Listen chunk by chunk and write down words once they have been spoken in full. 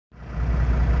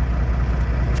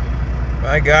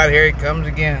My God, here he comes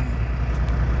again.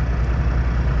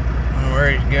 I don't know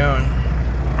where he's going,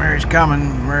 where he's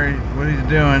coming, what he's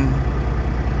doing.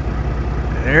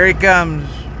 There he comes.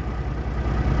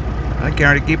 I can't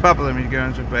hardly keep up with him, he's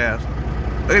going so fast.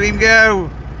 Look at him go!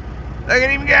 Look at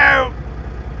him go!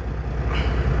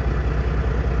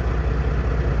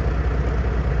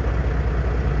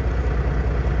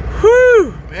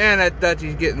 Whew! Man, that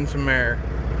Dutchie's getting some air.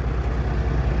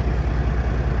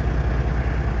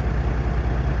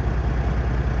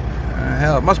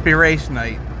 Hell, it must be race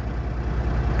night.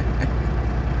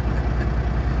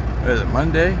 What is it,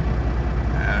 Monday?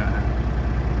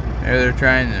 There they're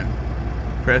trying to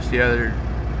press the other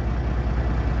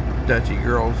Dutchie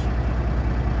girls.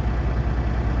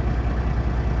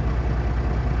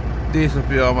 Diesel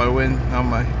fuel on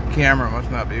my camera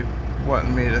must not be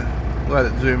wanting me to let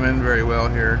it zoom in very well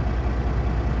here.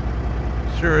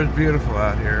 Sure is beautiful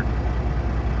out here.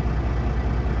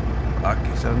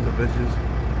 Lucky sons of bitches.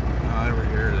 Oh, over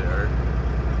here they are.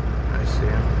 I see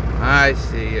them. I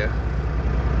see ya.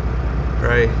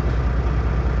 Probably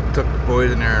took the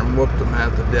poison there and whooped them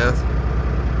half to death.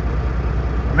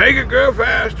 Make it go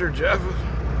faster, Jeff.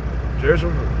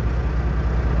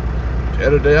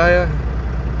 Jedediah.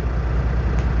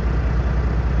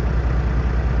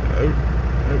 Oh.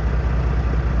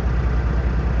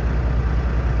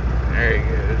 There he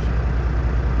goes.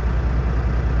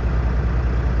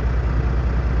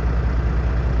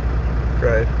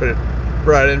 Probably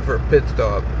brought in for a pit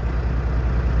stop.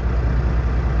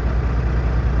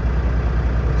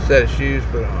 Set of shoes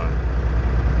put on.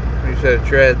 New set of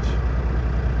treads.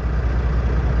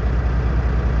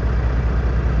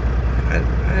 I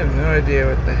have no idea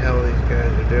what the hell these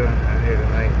guys are doing out here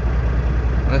tonight.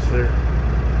 Unless they're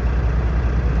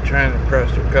trying to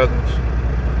impress their cousins.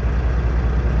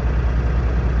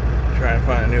 Trying to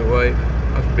find a new wife.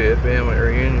 Must be a family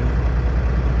reunion.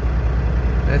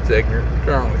 That's ignorant. What's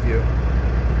wrong with you?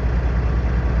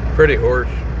 Pretty horse.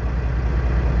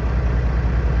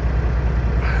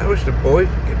 I wish the boys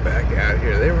would get back out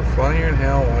here. They were funnier than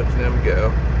hell watching them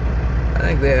go. I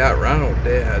think they outrun old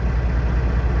Dad.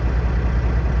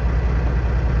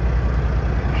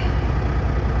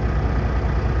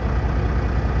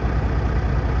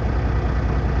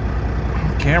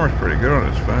 The camera's pretty good on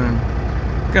his phone.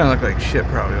 It's gonna look like shit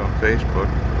probably on Facebook.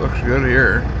 Looks good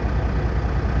here.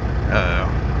 Uh-oh.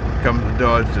 Comes the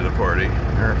Dodge to the party.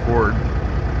 Or a Ford. I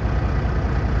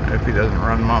hope he doesn't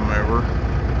run Mom over.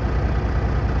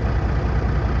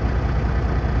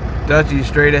 Dutchie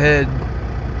straight ahead.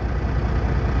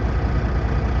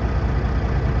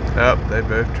 Oh, they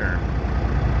both turned.